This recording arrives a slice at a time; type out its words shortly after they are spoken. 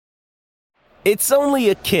It's only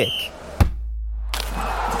a kick,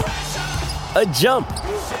 a jump,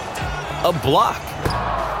 a block.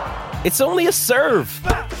 It's only a serve.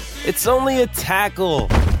 It's only a tackle,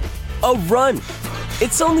 a run.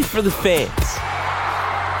 It's only for the fans.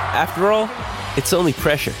 After all, it's only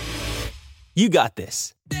pressure. You got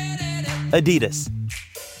this. Adidas.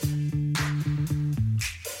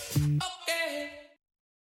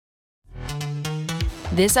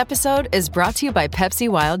 This episode is brought to you by Pepsi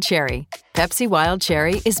Wild Cherry. Pepsi Wild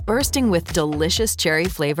Cherry is bursting with delicious cherry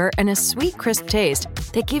flavor and a sweet, crisp taste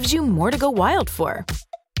that gives you more to go wild for.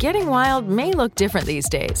 Getting wild may look different these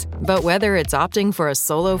days, but whether it's opting for a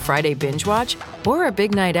solo Friday binge watch or a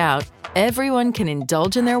big night out, everyone can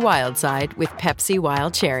indulge in their wild side with Pepsi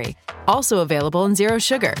Wild Cherry. Also available in Zero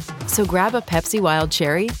Sugar. So grab a Pepsi Wild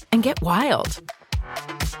Cherry and get wild.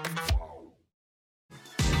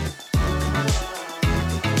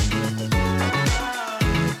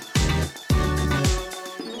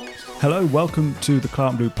 Hello, welcome to the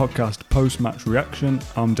Claret and Blue podcast post-match reaction.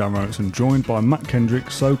 I'm Dan Robertson, joined by Matt Kendrick,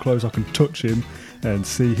 so close I can touch him and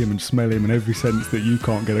see him and smell him in every sense that you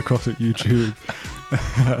can't get across at YouTube.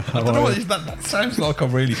 I don't know what is that. That sounds like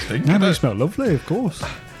I'm really stinking. No, you smell lovely, of course.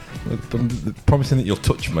 I'm promising that you'll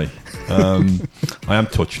touch me. I am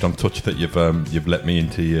touched. I'm touched that you've let me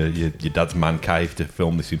into your dad's man cave to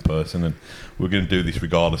film this in person, and we're going to do this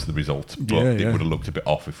regardless of the result. But it would have looked a bit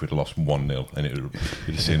off if we'd lost 1-0, and you'd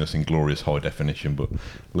have seen us in glorious high definition. But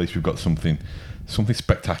at least we've got something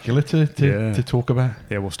spectacular to talk about.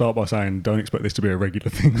 Yeah, we'll start by saying don't expect this to be a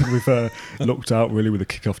regular thing. We've looked out really with the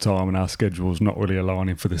kick-off time, and our schedule's not really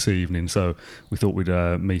aligning for this evening, so we thought we'd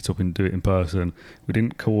meet up and do it in person. We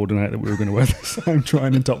didn't coordinate that we were going to wear the same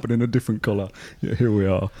training top but in a different colour. Yeah, here we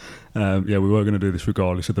are. We were going to do this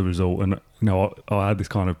regardless of the result, and I had this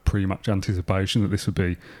kind of pre-match anticipation that this would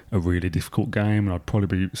be a really difficult game, and I'd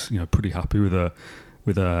probably be pretty happy with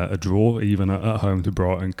a draw, even at home to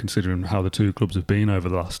Brighton, considering how the two clubs have been over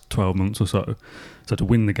the last 12 months or so. So to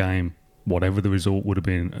win the game, whatever the result, would have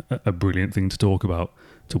been a brilliant thing to talk about.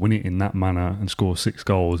 To win it in that manner and score 6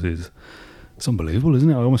 goals it's unbelievable, isn't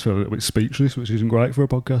it? I almost feel a little bit speechless, which isn't great for a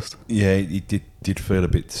podcast. Yeah, it did feel a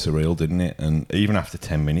bit surreal, didn't it? And even after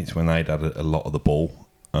 10 minutes, when they'd had a lot of the ball,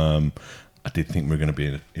 I did think we were going to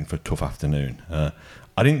be in for a tough afternoon.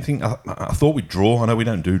 I didn't think. I thought we'd draw. I know we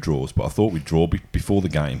don't do draws, but I thought we'd draw before the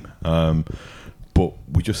game. But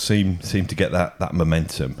we just seemed to get that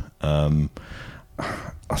momentum. I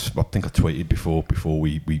think I tweeted before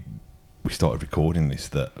we started recording this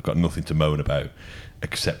that I've got nothing to moan about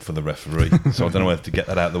except for the referee. So I don't know whether to get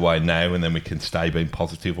that out of the way now and then we can stay being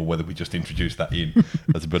positive, or whether we just introduce that in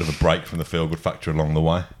as a bit of a break from the feel-good factor along the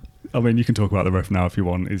way. I mean, you can talk about the ref now if you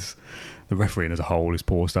want. The refereeing as a whole is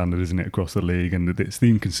poor standard, isn't it, across the league? And it's the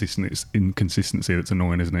inconsistency that's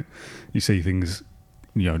annoying, isn't it? You see things,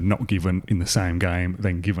 not given in the same game,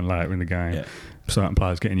 then given later in the game. Yeah. Certain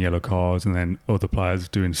players getting yellow cards, and then other players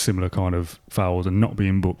doing similar kind of fouls and not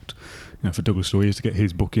being booked. For Douglas Luiz to get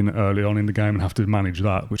his booking early on in the game and have to manage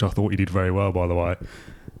that, which I thought he did very well, by the way.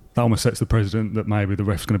 That almost sets the precedent that maybe the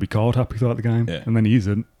ref's going to be card happy throughout the game, and then he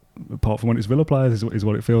isn't. Apart from when it's Villa players, is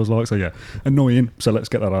what it feels like. So yeah, annoying. So let's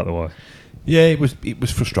get that out of the way. Yeah, it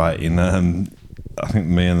was frustrating. I think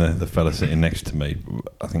me and the fella sitting next to me,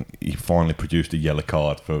 I think he finally produced a yellow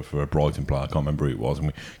card for a Brighton player. I can't remember who it was, and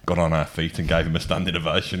we got on our feet and gave him a standing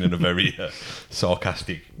ovation in a very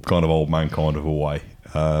sarcastic kind of old man kind of a way.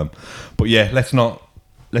 But yeah, let's not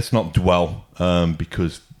dwell,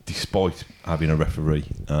 because despite having a referee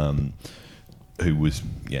who was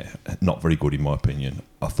not very good in my opinion,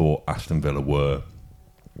 I thought Aston Villa were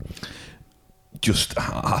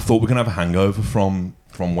I thought we were going to have a hangover from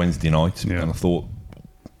Wednesday night, and I thought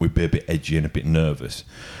we'd be a bit edgy and a bit nervous,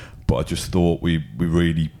 but I just thought we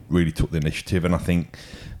really took the initiative. And I think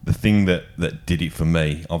the thing that did it for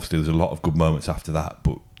me, obviously there's a lot of good moments after that,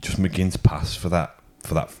 but just McGinn's pass for that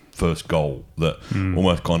first goal that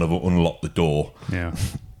almost kind of unlocked the door. Yeah.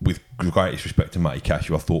 With greatest respect to Matty Cash,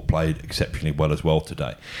 who I thought played exceptionally well as well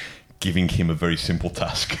today, giving him a very simple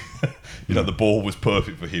task. The ball was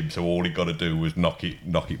perfect for him, so all he got to do was knock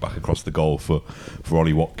it back across the goal for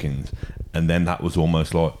Ollie Watkins, and then that was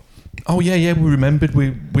almost like, oh yeah, we remembered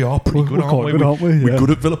we are pretty good, aren't we? We're good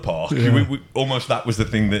at Villa Park. Yeah. We almost that was the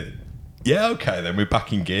thing that. Yeah, okay, then we're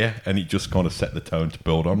back in gear, and it just kind of set the tone to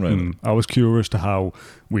build on, really. I was curious to how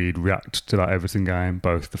we'd react to that Everton game,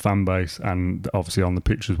 both the fan base and obviously on the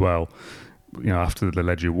pitch as well. After the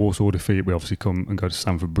Legia Warsaw defeat, we obviously come and go to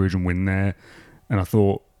Stamford Bridge and win there. And I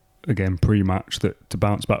thought again pre-match that to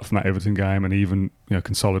bounce back from that Everton game and even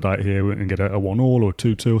consolidate here and get a 1-1 or a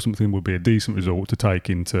 2-2 or something would be a decent result to take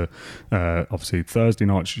into obviously Thursday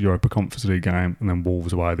night's Europa Conference League game and then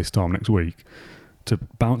Wolves away this time next week. To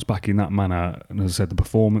bounce back in that manner, and as I said, the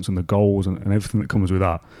performance and the goals and everything that comes with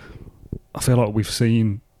that, I feel like we've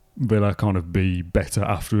seen Villa kind of be better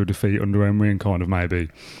after a defeat under Emery and kind of maybe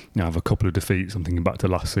have a couple of defeats. I'm thinking back to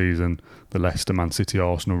last season, the Leicester, Man City,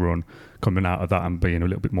 Arsenal run, coming out of that and being a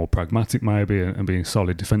little bit more pragmatic maybe and being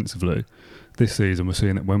solid defensively. This season we're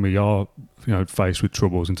seeing that when we are faced with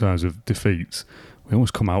troubles in terms of defeats, we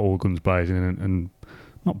almost come out all guns blazing and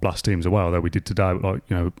not blast teams away, although we did today, but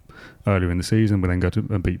earlier in the season, we then go to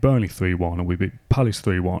and beat Burnley 3-1 and we beat Palace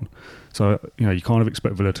 3-1. So, you kind of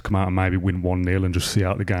expect Villa to come out and maybe win 1-0 and just see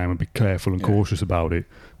out the game and be careful and cautious about it.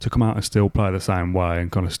 To come out and still play the same way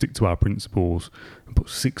and kind of stick to our principles and put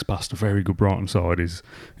 6 past a very good Brighton side is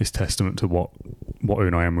testament to what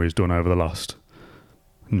Unai Emery has done over the last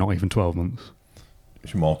not even 12 months.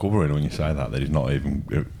 It's remarkable, really, when you say that he's not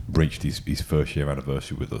even reached his first year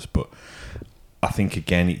anniversary with us, but I think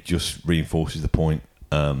again it just reinforces the point.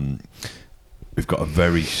 We've got a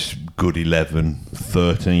very good 11,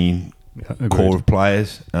 13 core of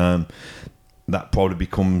players. That probably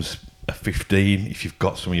becomes a 15 if you've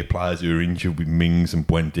got some of your players who are injured with Mings and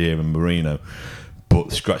Buendia and Marino.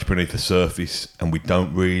 But scratch beneath the surface, and we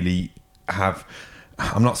don't really have.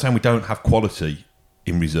 I'm not saying we don't have quality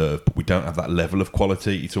in reserve, but we don't have that level of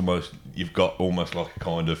quality. It's almost you've got almost like a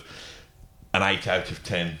kind of an 8 out of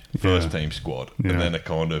 10 first team squad, and then a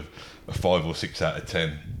kind of a 5 or 6 out of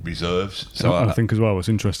 10 reserves. So I think as well what's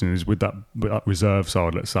interesting is with that reserve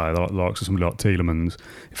side, let's say, like somebody like Tielemans,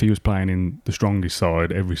 if he was playing in the strongest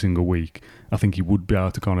side every single week, I think he would be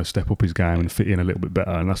able to kind of step up his game and fit in a little bit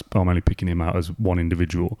better, and that's I'm only picking him out as one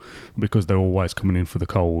individual because they're always coming in for the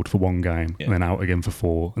cold for one game and then out again for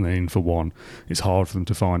 4 and then in for 1. It's hard for them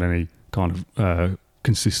to find any kind of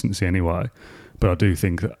consistency anyway, but I do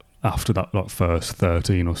think that after that first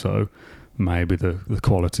 13 or so, maybe the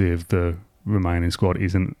quality of the remaining squad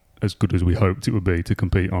isn't as good as we hoped it would be to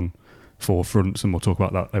compete on 4 fronts, and we'll talk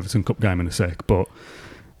about that Everton Cup game in a sec. But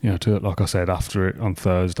like I said, after it on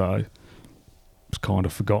Thursday, it's kind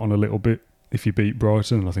of forgotten a little bit if you beat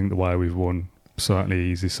Brighton, and I think the way we've won certainly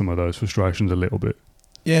eases some of those frustrations a little bit.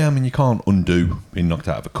 Yeah, I mean, you can't undo being knocked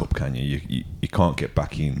out of a cup, can you? You can't get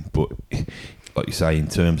back in, but like you say, in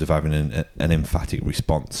terms of having an emphatic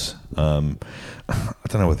response, I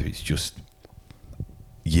don't know whether it's just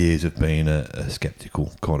years of being a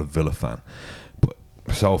sceptical kind of Villa fan, but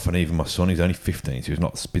myself and even my son, he's only 15, so he's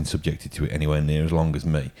not been subjected to it anywhere near as long as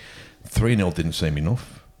me. 3-0 didn't seem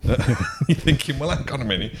enough. You're thinking, well, hang on a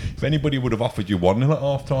minute, if anybody would have offered you 1-0 at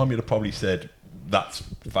half time, you'd have probably said that's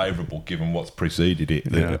favourable given what's preceded it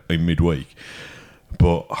in midweek.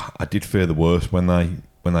 But I did fear the worst when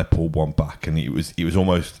they pulled one back, and it was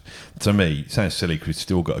almost, to me, it sounds silly because it's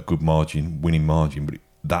still got a good winning margin, but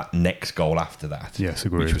that next goal after that,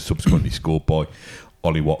 which was subsequently scored by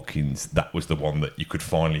Ollie Watkins, that was the one that you could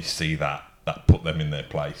finally see that put them in their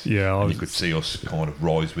place. Yeah, you could see us kind of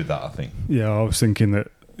rise with that, I think. Yeah, I was thinking that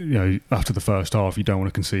after the first half, you don't want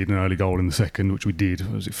to concede an early goal in the second, which we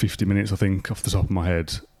did. Was it 50 minutes, I think, off the top of my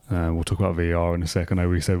head? We'll talk about VAR in a second. I know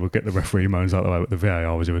we said we'll get the referee moans out of the way, but the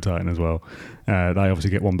VAR was irritating as well. They obviously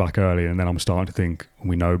get one back early, and then I'm starting to think,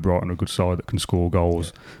 we know Brighton are a good side that can score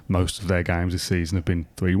goals. Most of their games this season have been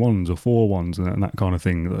 3-1s or 4-1s and that kind of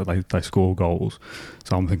thing. They score goals.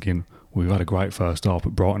 So I'm thinking, we've had a great first half,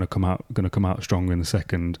 but Brighton are going to come out stronger in the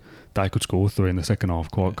second. They could score 3 in the second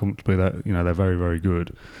half quite comfortably. They're very, very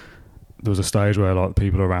good. There was a stage where the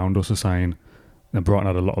people around us are saying, and Brighton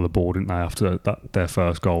had a lot of the ball, didn't they, after their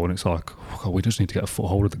first goal, and it's like, oh God, we just need to get a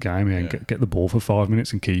foothold of the game here and get the ball for 5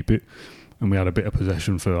 minutes and keep it. And we had a bit of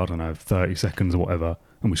possession for, 30 seconds or whatever,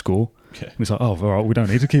 and we score. Yeah. And it's like, oh, all right, we don't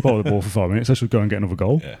need to keep hold of the ball for 5 minutes, let's just go and get another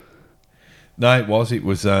goal. Yeah. No, it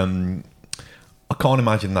was, I can't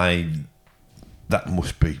imagine that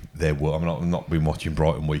must be their worst. I've not been watching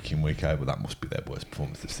Brighton week in, week out, but that must be their worst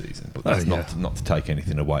performance this season. But that's not to take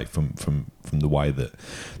anything away from the way that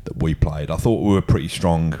we played. I thought we were pretty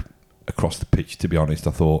strong across the pitch, to be honest.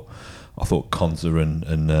 I thought Konza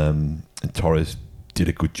and Torres did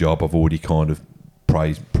a good job. I've already kind of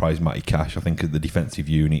praised Matty Cash. I think the defensive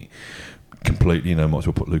unit completely, might as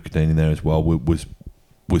well put Luca Dean in there as well, was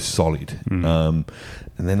solid. And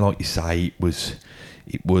then, like you say,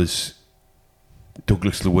 it was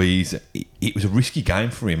Douglas Luiz. It was a risky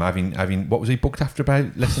game for him, having what was he booked after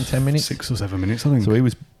about less than 10 minutes? 6 or 7 minutes, I think. So he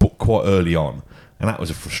was booked quite early on, and that was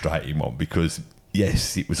a frustrating one because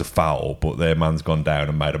yes, it was a foul, but their man's gone down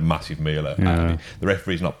and made a massive meal out of it. The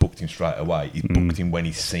referee's not booked him straight away. He's booked him when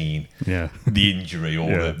he's seen the injury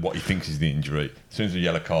or what he thinks is the injury. As soon as the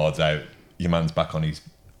yellow card's out, your man's back on his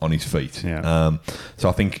feet. Yeah. So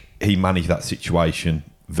I think he managed that situation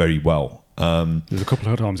very well. There's a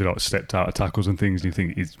couple of times he stepped out of tackles and things, and you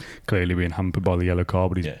think he's clearly being hampered by the yellow card,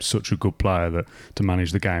 but he's such a good player that to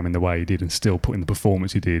manage the game in the way he did and still put in the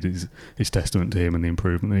performance he did is testament to him and the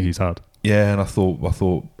improvement that he's had. Yeah, and I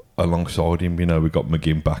thought alongside him, we got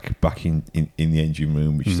McGinn back in the engine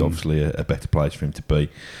room, which is obviously a better place for him to be.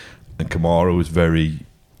 And Kamara was very,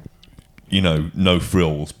 no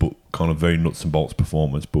frills, but kind of very nuts and bolts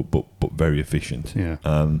performance, but very efficient. Yeah.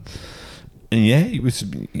 And it was,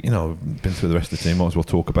 been through the rest of the team. Might as well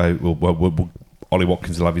talk about. Ollie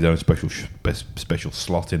Watkins will have his own special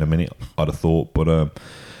slot in a minute, I'd have thought. But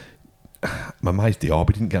my mate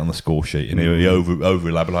Diaby didn't get on the score sheet, and he over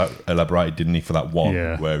elaborated, didn't he, for that one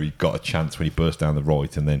where he got a chance when he burst down the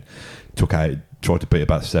right and then tried to beat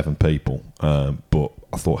about 7 people. But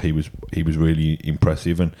I thought he was really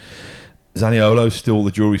impressive. And Zaniolo's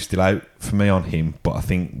the jury's still out for me on him, but I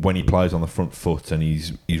think when he plays on the front foot and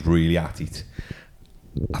he's really at it,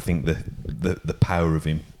 I think the power of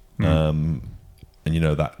him and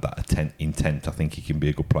that intent, I think he can be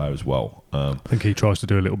a good player as well. I think he tries to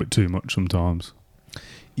do a little bit too much sometimes.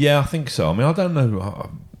 Yeah, I think so. I mean, I don't know.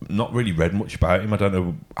 I've not really read much about him. I don't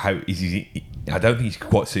know how I don't think he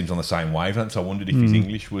quite seems on the same wavelength. So I wondered if his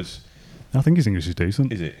English was. I think his English is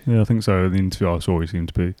decent. Is it? Yeah, I think so. In the interview I saw, he seemed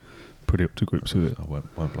to be pretty up to grips with it. I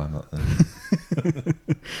won't blame that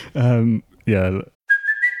then.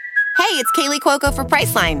 Hey, it's Kaylee Cuoco for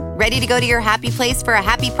Priceline. Ready to go to your happy place for a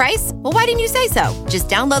happy price? Well, why didn't you say so? Just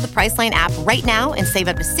download the Priceline app right now and save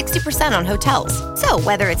up to 60% on hotels. So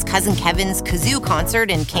whether it's Cousin Kevin's Kazoo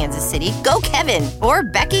Concert in Kansas City, go Kevin, or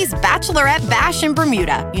Becky's Bachelorette Bash in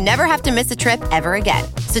Bermuda, you never have to miss a trip ever again.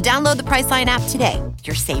 So download the Priceline app today.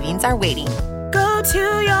 Your savings are waiting. Go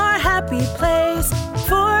to your happy place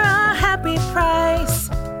for a happy price.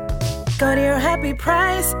 Go to your happy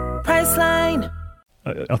price, Priceline.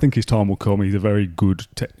 I think his time will come. He's a very good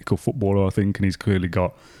technical footballer, I think, and he's clearly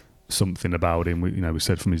got something about him. We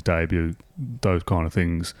said from his debut, those kind of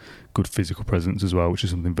things. Good physical presence as well, which is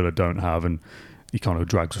something Villa don't have, and he kind of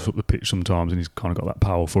drags us up the pitch sometimes, and he's kind of got that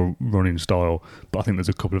powerful running style. But I think there's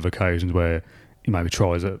a couple of occasions where he maybe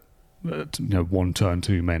tries one turn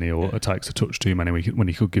too many or takes a touch too many when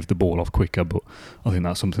he could give the ball off quicker. But I think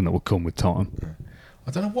that's something that will come with time. I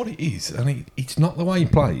don't know what it is, and it's not the way he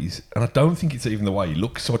plays, and I don't think it's even the way he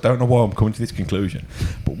looks, so I don't know why I'm coming to this conclusion.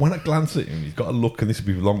 But when I glance at him, he's got a look, and this will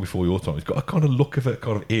be long before your time, he's got a kind of look of a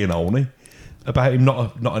kind of Ian Olney about him,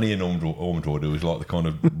 not an Ian Ormondroyd who was like the kind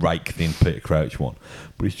of rake-thin Peter Crouch one,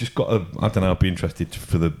 but he's just got I don't know, I'd be interested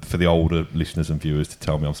for the older listeners and viewers to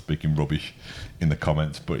tell me I'm speaking rubbish in the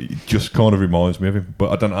comments, but it just kind of reminds me of him. But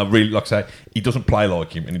I don't know, I really, like I say, he doesn't play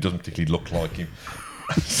like him, and he doesn't particularly look like him.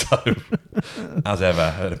 So, as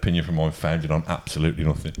ever, an opinion from mine founded on absolutely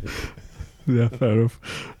nothing. Yeah, fair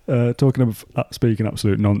enough. Speaking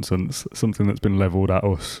absolute nonsense, something that's been levelled at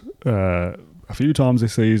us a few times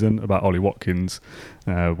this season about Ollie Watkins.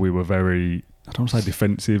 We were very, I don't want to say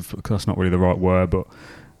defensive, because that's not really the right word, but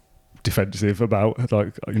defensive about,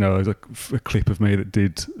 there's a clip of me that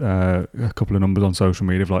did a couple of numbers on social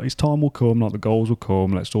media of his time will come, the goals will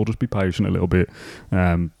come, let's all just be patient a little bit.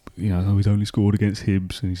 He's only scored against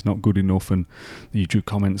Hibs and he's not good enough, and the YouTube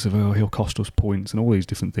comments of he'll cost us points and all these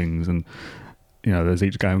different things, and as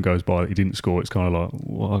each game goes by that he didn't score, it's kind of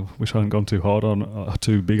I wish I hadn't gone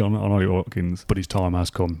too big on Ollie Watkins. But his time has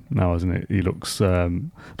come now, hasn't it? He looks I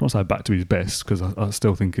don't want to say back to his best, because I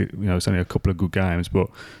still think it's only a couple of good games, but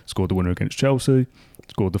scored the winner against Chelsea,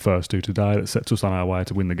 scored the first 2 today that sets us on our way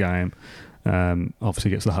to win the game.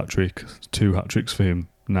 Obviously gets the hat-trick, 2 hat-tricks for him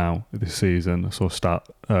now this season. I saw a stat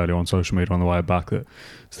earlier on social media on the way back that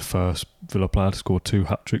it's the first Villa player to score 2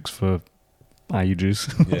 hat-tricks for ages.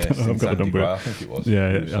 Yeah, I've got the number. I think it was. I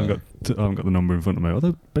haven't got the number in front of me.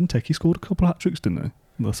 Although Benteke scored a couple of hat-tricks, didn't he?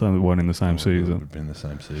 That's the one in the same season. It would have been the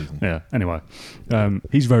same season. Yeah, anyway.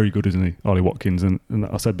 He's very good, isn't he, Ollie Watkins? And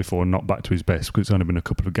I said before, not back to his best, because it's only been a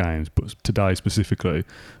couple of games. But today specifically,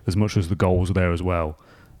 as much as the goals are there as well,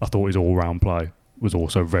 I thought his all-round play was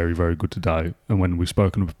also very, very good today. And when we've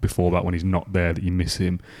spoken before about when he's not there, that you miss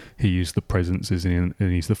him, he is the presence, isn't he? And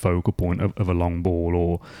he's the focal point of a long ball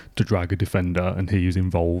or to drag a defender, and he is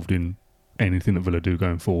involved in anything that Villa do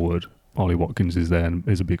going forward. Ollie Watkins is there and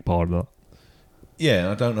is a big part of that.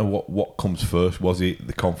 Yeah, I don't know what comes first. Was it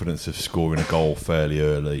the confidence of scoring a goal fairly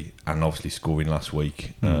early and obviously scoring last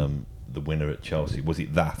week, the winner at Chelsea? Was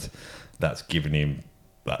it that's given him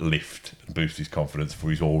lift and boost his confidence for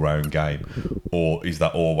his all-round game, or is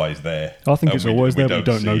that always there? I think it's always there, but we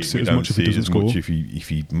don't notice it as much if he doesn't score. If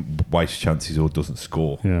he wastes chances or doesn't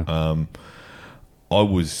score. Yeah.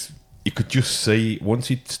 You could just see once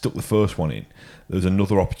he stuck the first one in, there was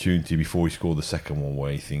another opportunity before he scored the second one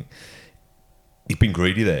where you think he's been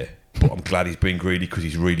greedy there, but I'm glad he's been greedy because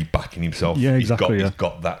he's really backing himself. Yeah, exactly. He's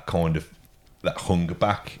got that kind of that hunger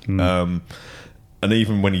back. And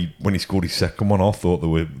even when he scored his second one, I thought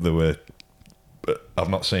there were. I've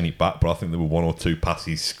not seen it back, but I think there were one or two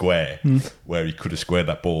passes square where he could have squared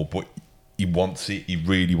that ball, but. He wants it. He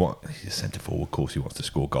really wants. He's a centre forward, of course. He wants to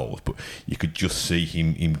score goals, but you could just see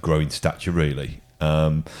him grow in stature. Really,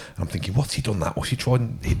 I'm thinking, what's he done that? What's he tried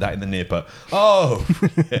and hit that in the near post? Oh,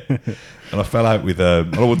 yeah. And I fell out with. I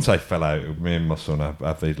wouldn't say fell out. Me and my son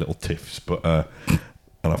have these little tiffs, but and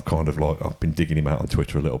I've kind of I've been digging him out on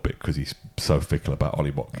Twitter a little bit because he's so fickle about Ollie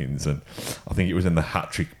Watkins, and I think it was in the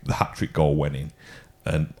hat trick goal went in,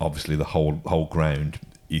 and obviously the whole ground.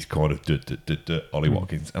 He's kind of Ollie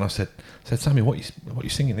Watkins, and I said, Sammy, what you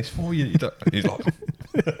singing this for? He's like,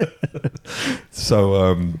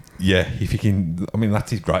 so yeah. If you can, I mean,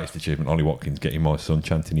 that's his greatest achievement, Ollie Watkins, getting my son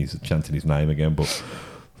chanting his name again, but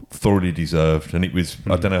thoroughly deserved. And it was,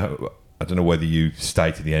 I don't know whether you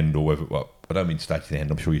stay to the end or whether. Well, I don't mean stay to the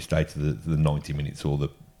end. I'm sure you stay to the 90 minutes or the.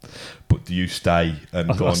 But do you stay? And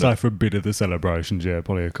I stay for a bit of the celebrations. Yeah,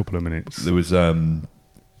 probably a couple of minutes. There was.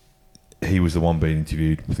 He was the one being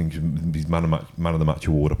interviewed. I think his man of the match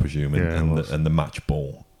award, I presume, and the match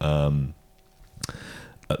ball at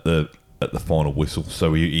the final whistle.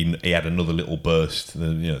 So he had another little burst.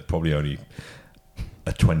 Probably only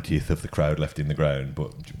a 20th of the crowd left in the ground,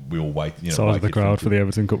 but we all wait. Size of the crowd for the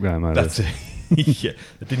Everton Cup game. That's it. Yeah,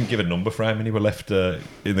 they didn't give a number for how many were left in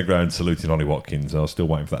the ground saluting Ollie Watkins. I was still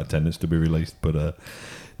waiting for that attendance to be released, but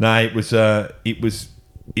no, it was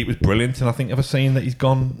brilliant, and I think ever seeing that he's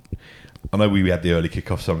gone. I know we had the early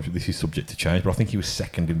kick-off, so this is subject to change, but I think he was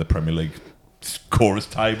second in the Premier League scorers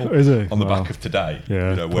table on the back of today.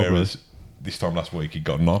 Yeah, whereas this time last week he'd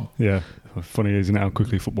gotten on. Yeah. Funny, isn't it, how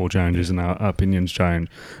quickly football changes and our opinions change.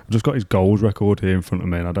 I've just got his goals record here in front of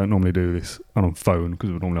me, and I don't normally do this on phone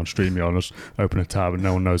because we're normally on StreamYard. I just open a tab and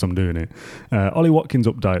no one knows I'm doing it. Ollie Watkins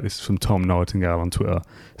update, this is from Tom Nightingale on Twitter.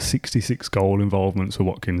 66 goal involvements for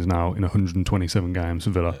Watkins now in 127 games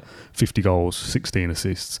for Villa. 50 goals, 16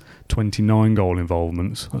 assists, 29 goal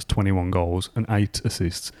involvements, that's 21 goals, and 8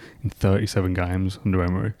 assists in 37 games under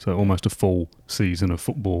Emery. So almost a full season of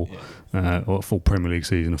football, or a full Premier League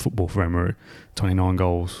season of football for Emery. 29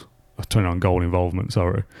 goal involvement,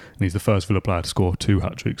 and he's the first Villa player to score 2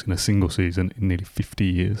 hat-tricks in a single season in nearly 50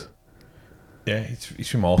 years. Yeah,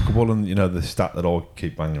 it's remarkable, and the stat that I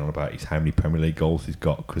keep banging on about is how many Premier League goals he's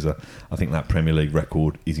got, because I think that Premier League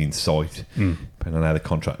record is in sight. Depending on how the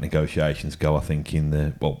contract negotiations go, I think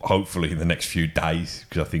hopefully in the next few days,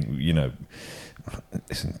 because I think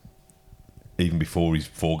listen, even before his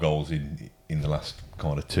 4 goals in the last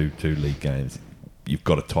kind of two league games, you've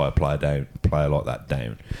got to tie a player like that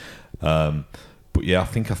down. But yeah, I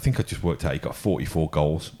think I just worked out he got 44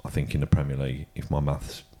 goals, I think, in the Premier League, if my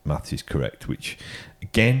maths is correct, which,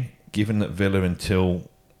 again, given that Villa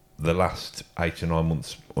until the last 8 or 9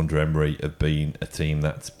 months under Emery have been a team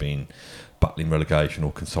that's been battling relegation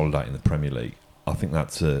or consolidating the Premier League, I think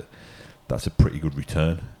that's a pretty good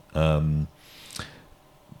return. But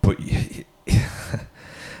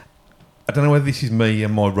I don't know whether this is me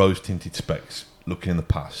and my rose-tinted specs looking in the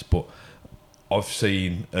past, but I've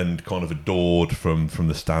seen and kind of adored from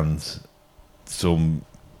the stands some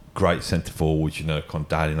great centre forwards, kind of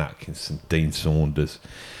Darren Atkinson, Dean Saunders,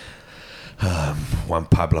 Juan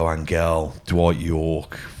Pablo Angel, Dwight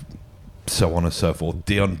York, so on and so forth.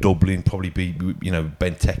 Dion Dublin, probably be,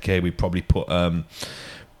 Benteke. We'd probably put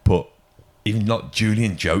even not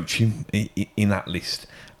Julian Joachim in that list.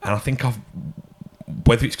 And I think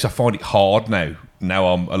whether it's because I find it hard now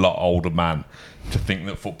I'm a lot older man, to think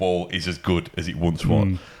that football is as good as it once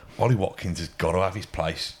was. Ollie Watkins has got to have his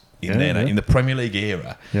place in there now. In the Premier League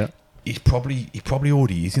era. Yeah, he probably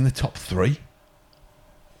already is in the top 3.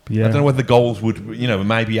 Yeah. I don't know whether the goals would,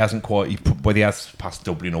 maybe he hasn't quite, whether he has passed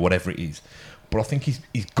Dublin or whatever it is, but I think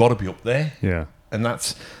he's got to be up there. Yeah, and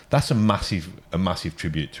that's a massive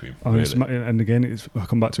tribute to him. Really. And again, I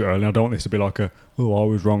come back to it earlier. I don't want this to be like I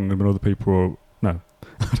was wrong and other people are no.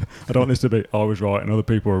 I don't want this to be I was right and other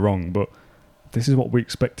people are wrong, but this is what we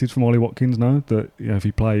expected from Ollie Watkins now, that if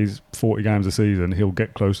he plays 40 games a season, he'll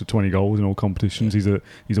get close to 20 goals in all competitions. He's a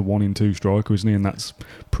 1-in-2 striker, isn't he? And that's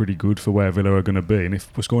pretty good for where Villa are going to be. And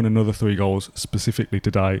if we're scoring another 3 goals specifically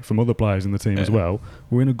today from other players in the team as well,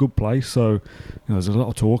 we're in a good place. So there's a lot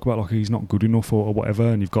of talk about he's not good enough or whatever,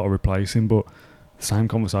 and you've got to replace him. But the same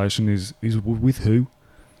conversation is with who?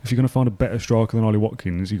 If you're going to find a better striker than Ollie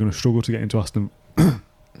Watkins, you're going to struggle to get into Aston.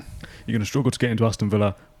 You're going to struggle to get into Aston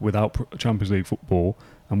Villa without Champions League football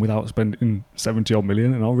and without spending 70-odd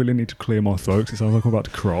million. And I really need to clear my throat because it sounds like I'm about to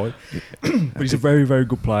cry. But he's a very, very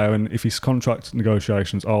good player. And if his contract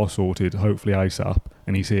negotiations are sorted, hopefully ASAP,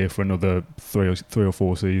 and he's here for another three or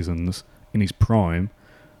four seasons in his prime,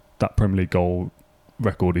 that Premier League goal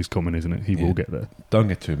record is coming, isn't it? He will get there. Don't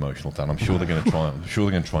get too emotional, Dan. I'm sure they're going to try. I'm sure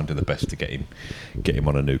they're going to try and do the best to get him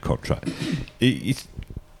on a new contract. It's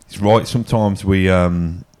right. Sometimes we.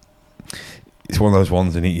 It's one of those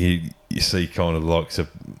ones, and you see kind of like, so,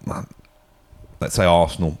 let's say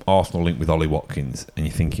Arsenal linked with Ollie Watkins, and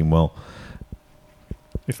you're thinking, well,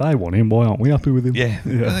 if they want him, why aren't we happy with him? Yeah.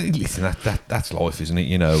 Listen, that's life, isn't it?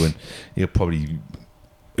 And he probably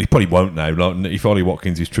won't now. Like, if Ollie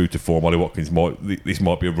Watkins is true to form, Ollie Watkins this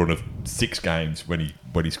might be a run of 6 games when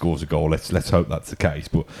he scores a goal. Let's hope that's the case.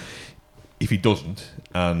 But if he doesn't,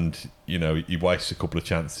 and he wastes a couple of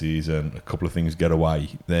chances and a couple of things get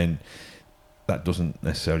away, then that doesn't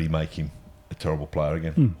necessarily make him a terrible player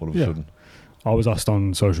again all of a sudden. I was asked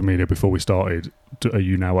on social media before we started, are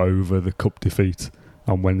you now over the cup defeat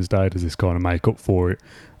on Wednesday? Does this kind of make up for it?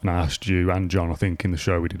 And I asked you and John, I think in the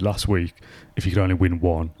show we did last week, if you could only win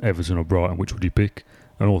one, Everton or Brighton, which would you pick?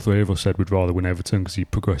 And all three of us said we'd rather win Everton because you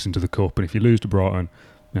progress into the cup, and if you lose to Brighton,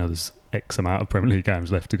 there's X amount of Premier League games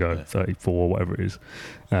left to go, 34 whatever it is,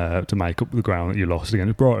 to make up the ground that you lost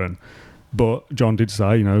against Brighton. But John did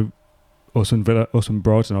say, us and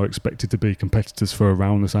Brighton are expected to be competitors for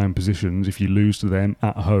around the same positions. If you lose to them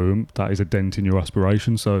at home, that is a dent in your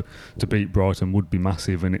aspirations. So to beat Brighton would be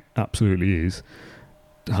massive, and it absolutely is.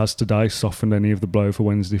 Has today softened any of the blow for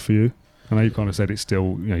Wednesday for you? I know you kind of said it's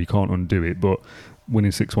still, you can't undo it, but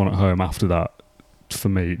winning 6-1 at home after that, for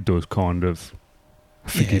me, it does kind of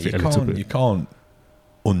forgive it a little bit. You can't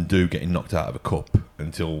undo getting knocked out of a cup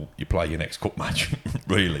until you play your next cup match,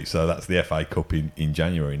 really. So that's the FA Cup in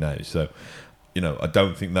January now. So, I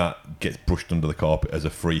don't think that gets brushed under the carpet as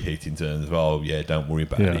a free hit in terms of, don't worry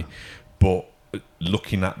about it. But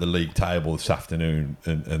looking at the league table this afternoon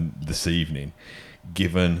and this evening,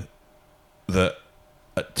 given that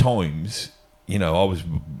at times, I was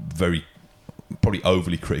probably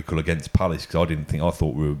overly critical against Palace because I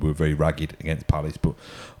thought we were very ragged against Palace, but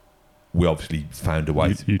we obviously found a way.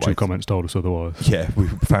 YouTube comments told us otherwise. Yeah, we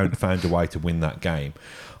found a way to win that game.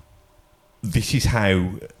 This is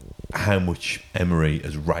how much Emery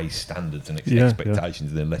has raised standards and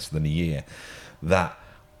expectations in less than a year. That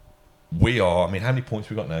we are. I mean, how many points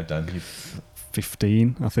we got now, Dan?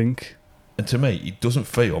 15, I think. And to me, it doesn't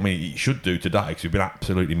feel. I mean, it should do today because we've been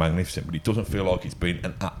absolutely magnificent, but it doesn't feel like it's been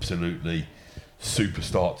an absolutely super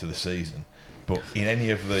start to the season. But in any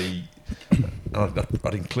of the,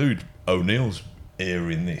 I'd include O'Neill's era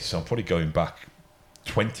in this. So I'm probably going back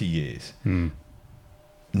 20 years.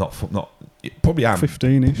 Not probably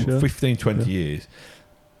 15-ish, 15, 20 years.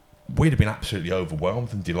 We'd have been absolutely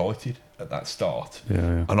overwhelmed and delighted at that start.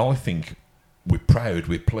 Yeah. And I think we're proud,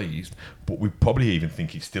 we're pleased, but we probably even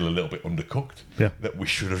think it's still a little bit undercooked. Yeah. That we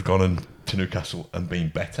should have gone to Newcastle and been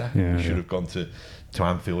better. We should have gone to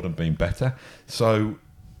Anfield and been better. So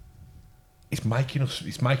it's making us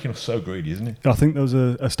so greedy, isn't it? I think there was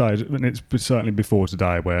a stage, and it's certainly before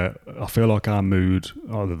today, where I feel like our mood,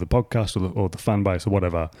 either the podcast or the fan base or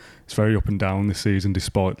whatever, it's very up and down this season,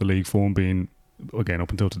 despite the league form being, again,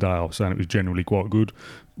 up until today, I was saying it was generally quite good.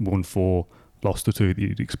 1-4, lost the 2 that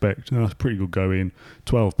you'd expect. And that's pretty good going.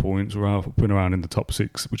 12 points, we're up and around in the top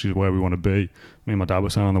 6, which is where we want to be. Me and my dad were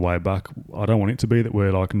saying on the way back, I don't want it to be that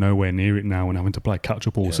we're like nowhere near it now and having to play catch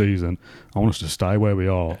up all season. I want us to stay where we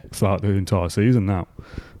are throughout the entire season now.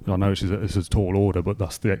 I know it's a tall order, but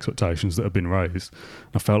that's the expectations that have been raised.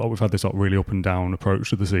 I felt like we've had this really up and down approach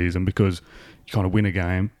to the season because you kind of win a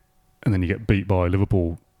game and then you get beat by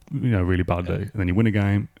Liverpool really badly. And then you win a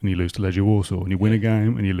game and you lose to Legia Warsaw, and you win a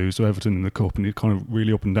game and you lose to Everton in the Cup, and you're kind of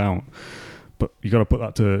really up and down. But you got to put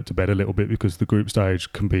that to bed a little bit because the group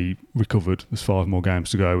stage can be recovered. There's 5 more games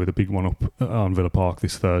to go with a big one up at Villa Park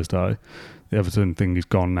this Thursday. The Everton thing is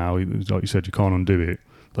gone now. Like you said, you can't undo it.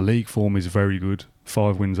 The league form is very good.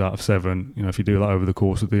 5 wins out of 7. If you do that over the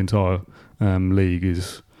course of the entire league,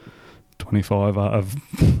 is 25 out of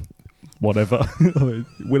whatever.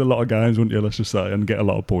 Win a lot of games, wouldn't you, let's just say, and get a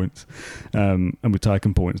lot of points. And we've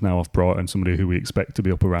taken points now off Brighton, somebody who we expect to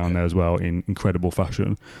be up around there as well in incredible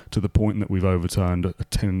fashion, to the point that we've overturned a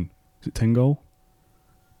 10 goal?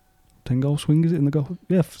 10 goal swing, is it, in the goal?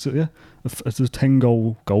 Yeah, it's a 10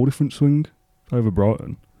 goal difference swing over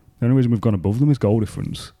Brighton. The only reason we've gone above them is goal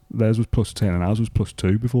difference. Theirs was +10 and ours was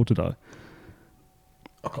 +2 before today.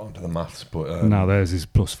 I can't do the maths, but... now theirs is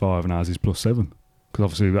 +5 and ours is +7. Because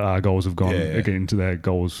obviously our goals have gone again into their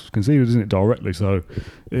goals conceded, isn't it, directly? So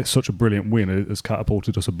it's such a brilliant win. It has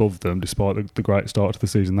catapulted us above them, despite the great start to the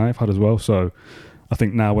season they've had as well. So I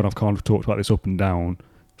think now, when I've kind of talked about this up and down,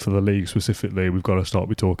 for the league specifically, we've got to start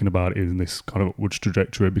be talking about it in this kind of upwards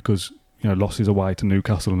trajectory, because losses away to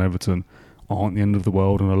Newcastle and Everton aren't the end of the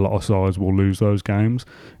world, and a lot of sides will lose those games.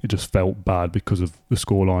 It just felt bad because of the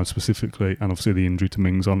scoreline specifically, and obviously the injury to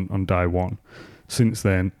Mings on day one. Since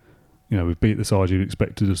then, we've beat the sides you'd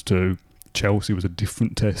expected us to. Chelsea was a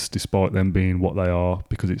different test, despite them being what they are,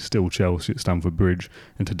 because it's still Chelsea at Stamford Bridge,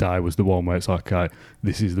 and today was the one where it's like, okay,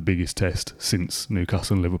 this is the biggest test since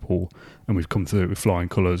Newcastle and Liverpool, and we've come through it with flying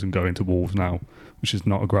colours and go into Wolves now, which is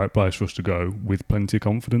not a great place for us to go, with plenty of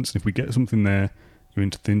confidence. And if we get something there, you're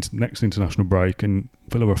into the next international break, and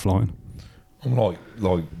Villa are flying. Like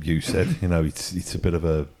you said, it's a bit of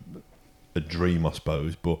a dream, I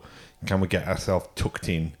suppose, but can we get ourselves tucked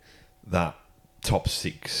in that top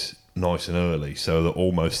 6 nice and early, so that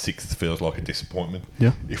almost 6th feels like a disappointment?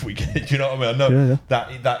 Yeah. If we get, do you know what I mean? I know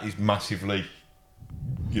that is massively,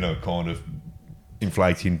 kind of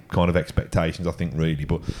inflating kind of expectations, I think, really,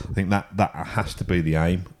 but I think that has to be the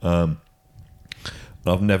aim.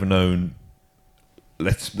 I've never known.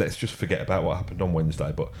 Let's just forget about what happened on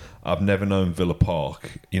Wednesday, but I've never known Villa Park.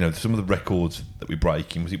 Some of the records that we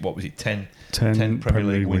break in, was it 10 Premier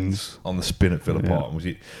League wins on the spin at Villa Park? And was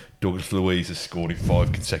it Douglas Luiz has scored in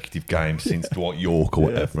 5 consecutive games since Dwight York or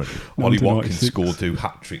whatever? And Ollie Watkins scored 2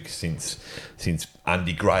 hat-tricks since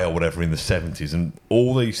Andy Gray or whatever in the 70s, and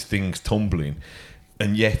all these things tumbling,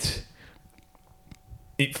 and yet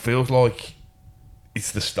it feels like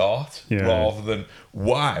it's the start rather than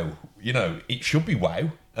wow. It should be wow,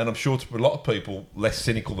 and I'm sure to a lot of people less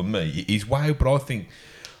cynical than me, it is wow. But I think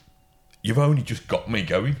you've only just got me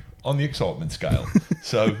going on the excitement scale.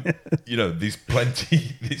 So there's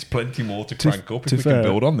plenty more to crank up if we can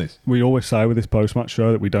build on this. We always say with this post-match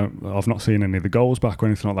show that I've not seen any of the goals back or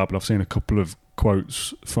anything like that, but I've seen a couple of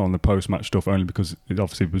quotes from the post-match stuff, only because it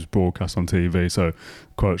obviously was broadcast on TV. So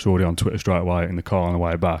quotes already on Twitter straight away in the car on the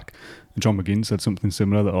way back. John McGinn said something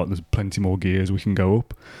similar, that there's plenty more gears we can go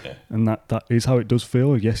up, and that is how it does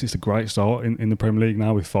feel. Yes, it's a great start in the Premier League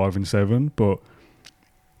now with 5 and 7, but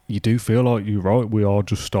you do feel like, you're right, we are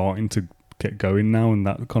just starting to get going now, and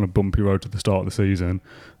that kind of bumpy road to the start of the season,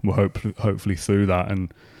 we're hopefully through that.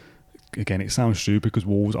 And again, it sounds stupid because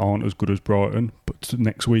Wolves aren't as good as Brighton, but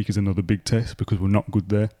next week is another big test because we're not good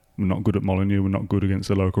there. We're not good at Molineux, we're not good against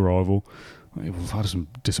the local rival. We've had some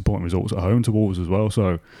disappointing results at home to Wolves as well,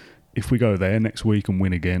 so if we go there next week and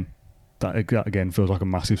win again, that again feels like a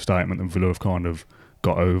massive statement, and Villa have kind of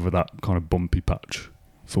got over that kind of bumpy patch,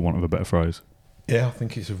 for want of a better phrase. Yeah, I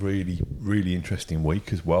think it's a really, really interesting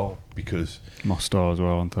week as well, because Mostar as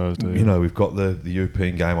well on Thursday. We've got the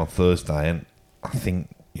European game on Thursday, and I think,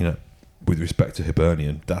 with respect to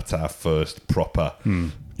Hibernian, that's our first proper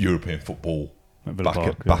European football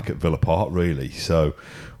back at Villa Park, really. So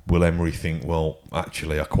will Emery think, well,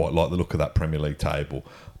 actually, I quite like the look of that Premier League table.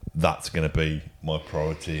 That's going to be my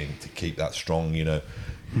priority, and to keep that strong,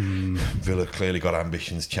 Villa clearly got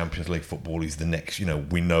ambitions. Champions League football is the next,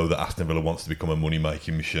 we know that Aston Villa wants to become a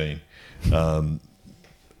money-making machine.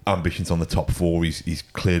 Ambitions on the top 4 is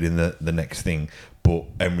clearly the next thing, but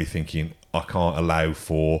Emery thinking, I can't allow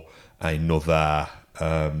for another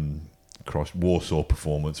Warsaw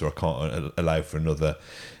performance, or I can't allow for another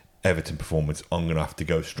Everton performance. I'm going to have to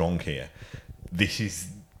go strong here. This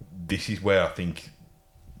is where I think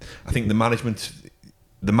the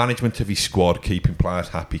management of his squad, keeping players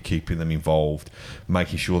happy, keeping them involved,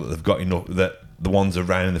 making sure that they've got enough, that the ones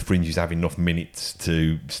around the fringes have enough minutes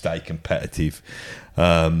to stay competitive.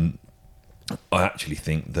 I actually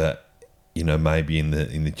think that maybe in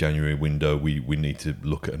the January window we need to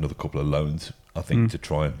look at another couple of loans. I think to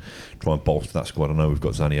try and bolster that squad. I know we've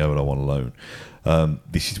got Zaniolo on loan.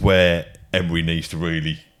 This is where Emery needs to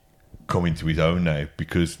really come into his own now,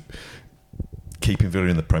 because keeping Villa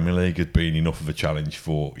in the Premier League has been enough of a challenge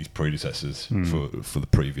for his predecessors for the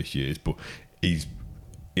previous years, but he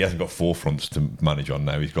hasn't got 4 fronts to manage on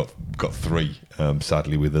now. He's got 3,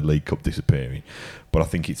 sadly, with the League Cup disappearing. But I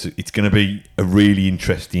think it's going to be a really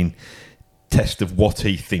interesting test of what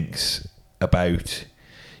he thinks about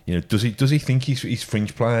You know, does he think his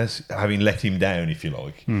fringe players, having let him down, if you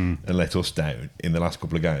like, and let us down in the last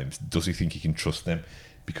couple of games, does he think he can trust them?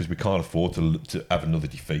 Because we can't afford to have another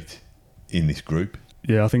defeat in this group.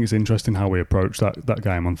 Yeah, I think it's interesting how we approach that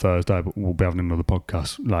game on Thursday, but we'll be having another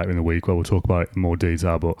podcast later in the week where we'll talk about it in more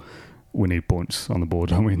detail, but we need points on the board,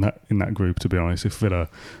 don't we, in that group, to be honest. If Villa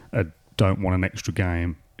don't want an extra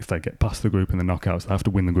game, if they get past the group in the knockouts, they have to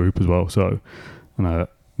win the group as well. So, you know,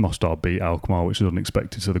 Mostar beat Alkmaar, which is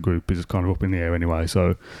unexpected, so the group is kind of up in the air anyway.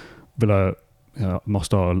 So Villa,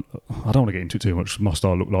 Mostar, I don't want to get into it too much.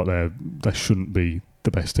 Mostar look like they shouldn't be the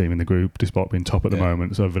best team in the group despite being top at the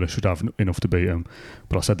moment, so Villa should have enough to beat them.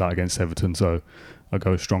 But I said that against Everton, so I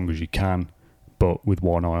go as strong as you can, but with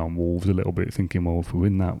one eye on Wolves a little bit, thinking, well, if we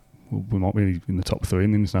win that, we might be in the top 3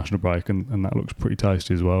 in the international break, and that looks pretty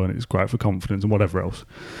tasty as well, and it's great for confidence and whatever else.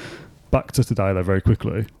 Back to today though, very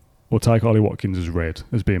quickly, we'll take Ollie Watkins as red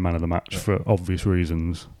as being man of the match for obvious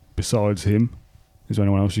reasons. Besides him, is there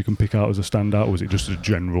anyone else you can pick out as a standout, or was it just a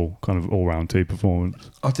general kind of all-round team performance?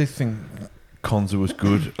 I did think Konza was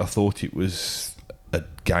good. I thought it was a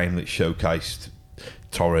game that showcased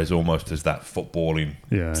Torres almost as that footballing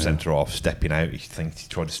centre-half, stepping out. He thinks he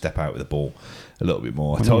tried to step out with the ball a little bit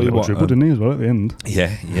more. I tell you what, dribble, didn't he, as well at the end?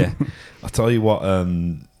 Yeah. I tell you what,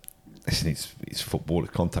 listen, it's football,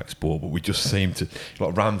 it's contact sport, but we just seem to,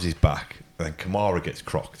 like, Ramsey's back, and then Kamara gets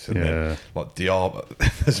crocked, and then like Diab.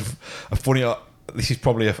 There's a funny. This is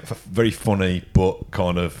probably a very funny, but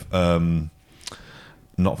kind of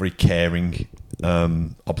not very caring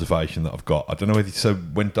observation that I've got. I don't know whether so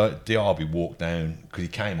when Diaby walked down, because he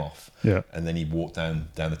came off, and then he walked down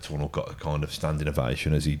the tunnel, got a kind of standing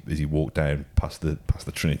ovation as he walked down past the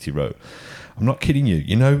Trinity Road. I'm not kidding you.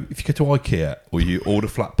 You know, if you go to IKEA or you order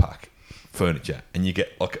flat pack furniture and you get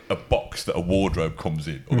like a box that a wardrobe comes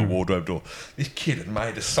in, or the wardrobe door, this kid had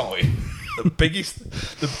made a sign, the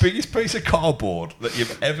biggest piece of cardboard that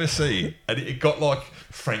you've ever seen, and it got like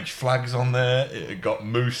French flags on there, it had got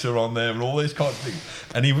Moussa on there, and all these kind of things.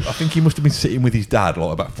 And I think he must have been sitting with his dad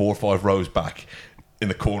like about 4 or 5 rows back in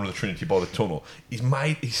the corner of the Trinity by the tunnel. He's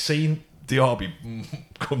seen Diaby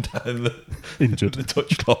come down injured the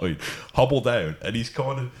touchline, hobble down, and he's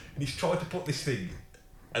tried to put this thing.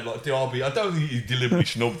 And like Diaby, I don't think he deliberately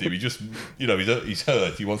snubbed him. He just, you know, he's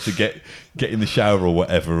hurt. He wants to get in the shower or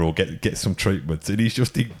whatever, or get some treatment. And he's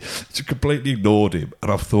just completely ignored him. And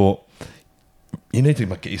I've thought, you need to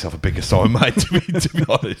get yourself a bigger sign, mate. To be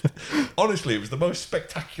honest, honestly, it was the most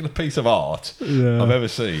spectacular piece of art I've ever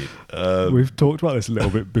seen. We've talked about this a little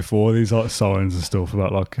bit before, these like signs and stuff,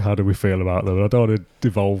 about like how do we feel about them. I don't want to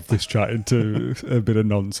devolve this chat into a bit of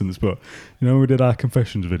nonsense, but you know, when we did our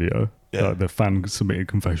confessions video, like the fan submitted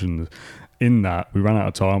confessions. In that, we ran out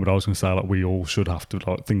of time, but I was going to say like we all should have to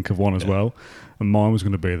like think of one as well. And mine was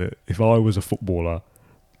going to be that if I was a footballer,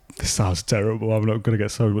 this sounds terrible, I'm not going to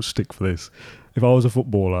get so much stick for this. If I was a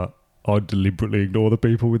footballer, I'd deliberately ignore the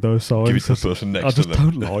people with those signs. Give it to the person next to them. I just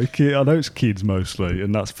don't like it. I know it's kids mostly,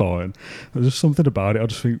 and that's fine. There's just something about it. I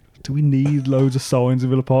just think, do we need loads of signs in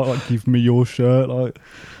Villa Park? Like, give me your shirt. Like,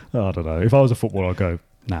 I don't know. If I was a footballer, I'd go,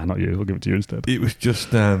 nah, not you. I'll give it to you instead. It was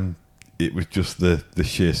just the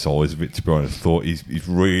sheer size of it, to be honest. I thought he's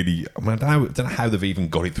really. I mean, I don't know how they've even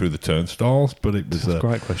got it through the turnstiles, but it was a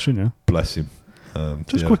great question. Yeah, bless him.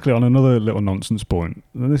 Just quickly on another little nonsense point.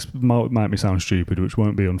 This might make me sound stupid, which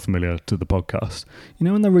won't be unfamiliar to the podcast. You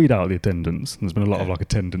know when they read out the attendance, there's been a lot of like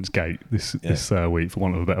attendance gate this week, for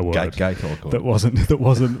want of a better word, that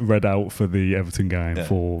wasn't read out for the Everton game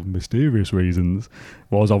for mysterious reasons.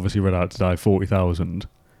 Was obviously read out today, 40,000.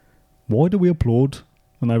 Why do we applaud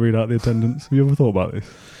when they read out the attendance? Have you ever thought about this?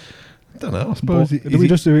 I don't know. I suppose do we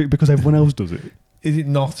just do it because everyone else does it? Is it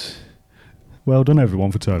not? Well done,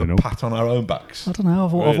 everyone, for turning up. Pat on our own backs. I don't know.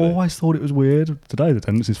 I've always thought it was weird. Today, the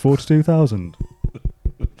attendance is 42,000.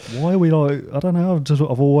 Why are we like? I don't know.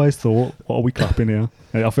 I've always thought, what are we clapping here?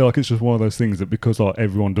 I feel like it's just one of those things that because like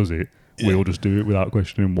everyone does it, we all just do it without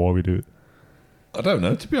questioning why we do it. I don't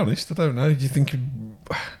know. To be honest, I don't know. Do you think?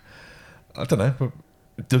 I don't know. But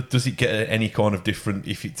does it get any kind of different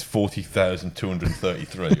if it's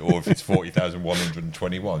 40,233 or if it's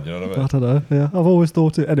 40,121? You know what I mean? I don't know. Yeah, I've always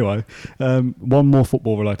thought it. Anyway, one more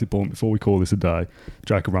football-related point before we call this a day.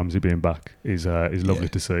 Jacob Ramsey being back is lovely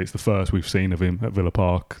to see. It's the first we've seen of him at Villa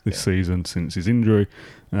Park this season since his injury.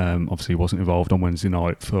 Obviously, he wasn't involved on Wednesday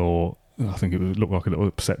night for, I think it looked like a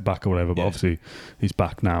little setback or whatever, but obviously he's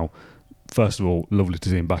back now. First of all, lovely to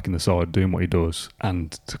see him back in the side doing what he does,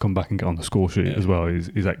 and to come back and get on the score sheet as well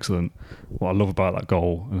is excellent. What I love about that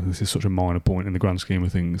goal, and this is such a minor point in the grand scheme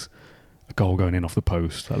of things, a goal going in off the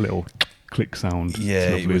post, that little click sound.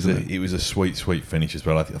 Yeah, lovely, it was a sweet finish as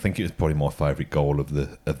well. I think it was probably my favourite goal of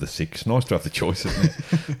the six. Nice to have the choice, isn't it?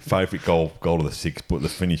 Favourite goal of the six, but the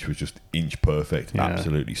finish was just inch perfect,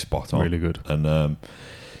 absolutely spot on, really good, and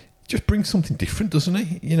just brings something different, doesn't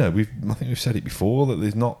it? You know, I think we've said it before that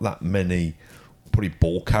there's not that many probably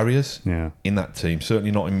ball carriers in that team.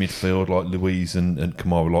 Certainly not in midfield like Louise and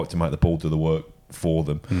Kamara like to make the ball do the work for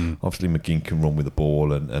them. Obviously McGinn can run with the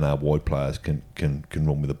ball, and our wide players can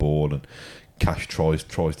run with the ball, and Cash tries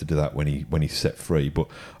to do that when he's set free. But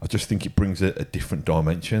I just think it brings a different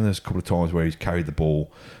dimension. There's a couple of times where he's carried the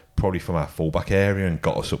ball probably from our fullback area and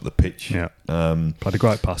got us up the pitch. Had a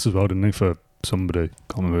great pass as well, didn't he, for somebody?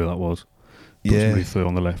 Can't remember who that was. Somebody threw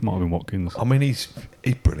on the left, might have been Watkins. I mean, he's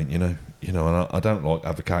brilliant, you know, and I don't like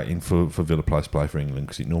advocating for Villa players to play for England,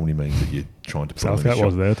 because it normally means that you're trying to put Southgate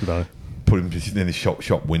was there today. Put him in the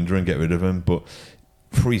shop window and get rid of him. But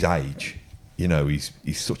for his age, you know, he's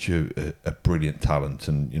such a brilliant talent,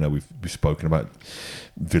 and you know, we've spoken about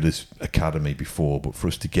Villa's academy before, but for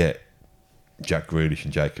us to get Jack Grealish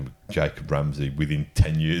and Jacob Ramsey within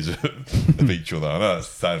 10 years of each other. I know that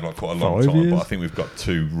sounds like quite a long 5 time, years. but I think we've got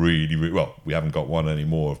two really well, we haven't got one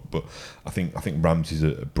anymore, but I think Ramsey's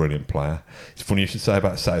a brilliant player. It's funny you should say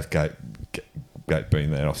about Southgate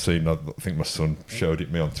being there. I think my son showed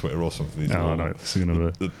it me on Twitter or something.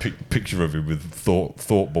 The picture of him with thought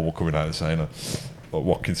bubble coming out and saying, like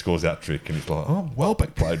Watkins scores that trick, and it's like, oh,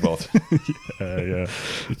 Welbeck played well. yeah.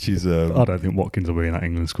 Which is, I don't think Watkins will be in that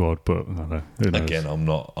England squad, but I don't know. Who knows? Again, I'm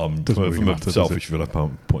not. Doesn't really From matter, a selfish Villa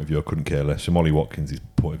point of view, I couldn't care less. From Ollie Watkins'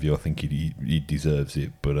 point of view, I think he deserves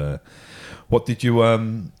it. But what did you?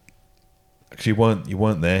 Actually, you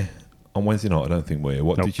weren't there on Wednesday night. I don't think were you.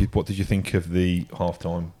 What did you think of the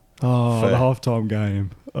halftime? Oh, the halftime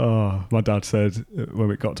game. Oh, my dad said when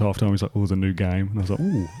we got to halftime, he's like, "Oh, there's a new game," and I was like,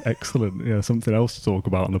 "Oh, excellent! Yeah, something else to talk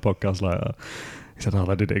about on the podcast later." He said, "Oh,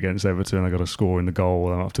 they did it against Everton. I got a score in the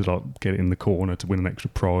goal. I have to like get it in the corner to win an extra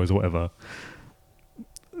prize or whatever."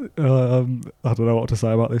 I don't know what to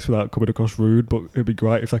say about this without coming across rude, but it'd be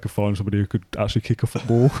great if they could find somebody who could actually kick a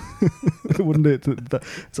football, wouldn't it?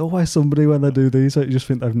 It's always somebody when they do these that you just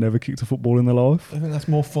think they've never kicked a football in their life. I think that's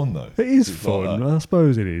more fun though. It is fun. I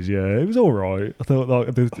suppose it is. Yeah, it was all right. I thought like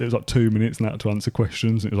it was like 2 minutes and I had to answer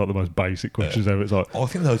questions. It was like the most basic questions ever. It's like, I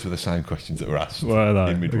think those were the same questions that were asked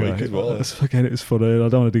in midweek as well. Again, it was funny. I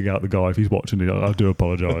don't want to dig out the guy if he's watching it. I do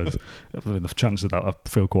apologise. The chances of that I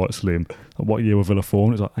feel quite slim. What year were Villa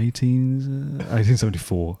formed? It was like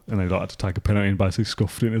 1874, and they had to take a penalty and basically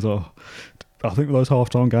scuffed it. It's like, I think with those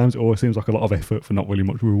half-time games, it always seems like a lot of effort for not really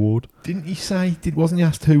much reward. Didn't he say? Wasn't he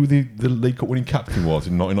asked who the League Cup winning captain was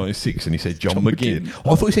in 1996? And he said John McGinn.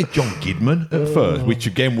 I thought he said John Gidman at first, which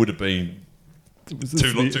again would have been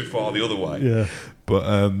too far the other way. Yeah,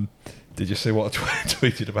 but did you see what I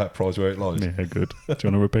tweeted about Prize Where It Lies? Yeah, good. Do you want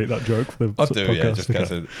to repeat that joke for the I do, podcast? yeah. Just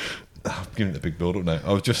because I'm giving it a big build-up now.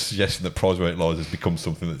 I was just suggesting that Prize Where It Lies has become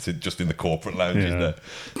something that's just in the corporate lounges now.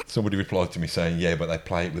 Somebody replied to me saying, "Yeah, but they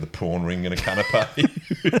play it with a prawn ring and a canapé,"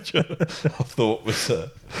 which I thought was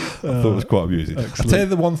quite amusing. I'll tell you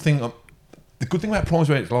the one thing. The good thing about Prize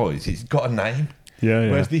Where It Lies, it's got a name. Yeah.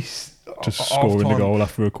 Whereas this, just scoring the goal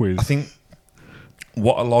after a quiz. I think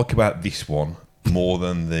what I like about this one more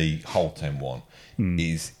than the Holtem one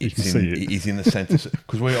is it is in the centre,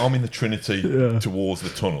 because I'm in the Trinity towards the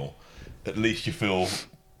tunnel. At least you feel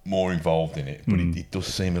more involved in it, but it does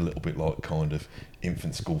seem a little bit like kind of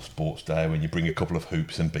infant school sports day when you bring a couple of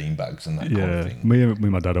hoops and beanbags and that kind of thing. Me and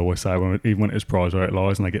my dad always say, even when it's Prize Where It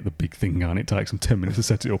Lies and they get the big thing going, it takes them 10 minutes to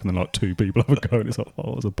set it up and then like two people have a go and it's like,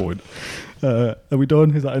 oh, what's the point? Are we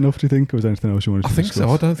done? Is that enough, do you think? Or is there anything else you wanted to discuss? I think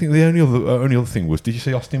so. I don't think the only other thing was, did you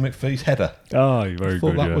see Austin McPhee's header? Oh, very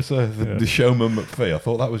good. I thought that was the showman McPhee. I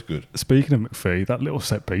thought that was good. Speaking of McPhee, that little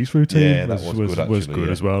set piece routine was good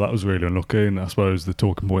as well. That was really unlucky, and I suppose the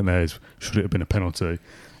talking point there is, should it have been a penalty?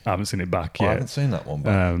 I haven't seen it back yet. I haven't seen that one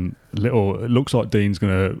back. It looks like Dean's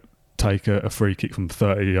going to take a free kick from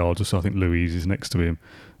 30 yards or so. I think Louise is next to him.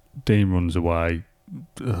 Dean runs away.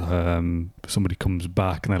 Somebody comes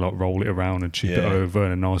back and they like roll it around and chip it over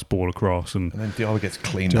and a nice ball across. And then Diaby gets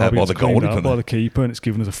cleaned out by the goalkeeper. By the keeper, and it's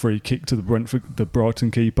given us a free kick to the Brighton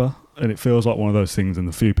keeper. And it feels like one of those things, and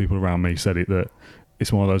the few people around me said it, that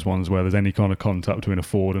it's one of those ones where there's any kind of contact between a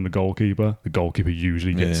forward and the goalkeeper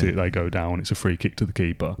usually gets it, they go down, it's a free kick to the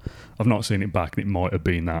keeper. I've not seen it back, and it might have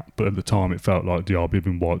been that, but at the time it felt like Diaby had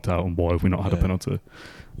been wiped out, and why have we not had a penalty?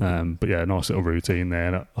 But yeah, nice little routine there.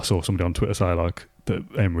 And I saw somebody on Twitter say like that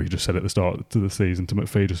Emery just said at the start of the season to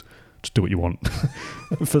McPhee, just do what you want.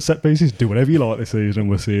 For set pieces, do whatever you like this season, and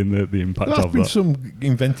we're seeing the impact of that. There's been some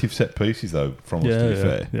inventive set pieces though from us, to be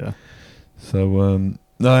fair. Yeah. So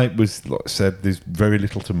No, it was, like I said, there's very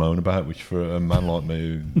little to moan about, which for a man like me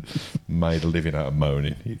who made a living out of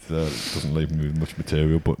moaning, it doesn't leave me with much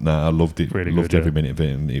material. But no, I loved it. Really loved good, every minute of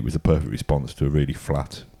it, and it was a perfect response to a really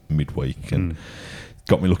flat midweek, and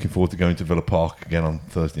got me looking forward to going to Villa Park again on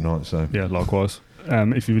Thursday night. So yeah, likewise.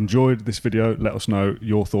 If you've enjoyed this video, let us know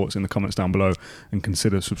your thoughts in the comments down below, and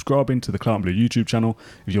consider subscribing to the Claret and Blue YouTube channel.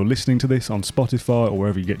 If you're listening to this on Spotify or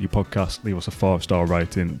wherever you get your podcast, leave us a 5-star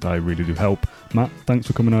rating. They really do help. Matt, thanks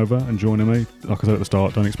for coming over and joining me. Like I said at the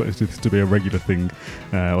start, don't expect this to be a regular thing,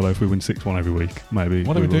 although if we win 6-1 every week, maybe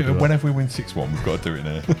what do we do? Whenever we win 6-1, we've got to do it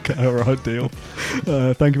now. Okay, alright, deal.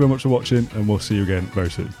 Thank you very much for watching, and we'll see you again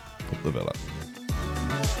very soon. Up the Villa.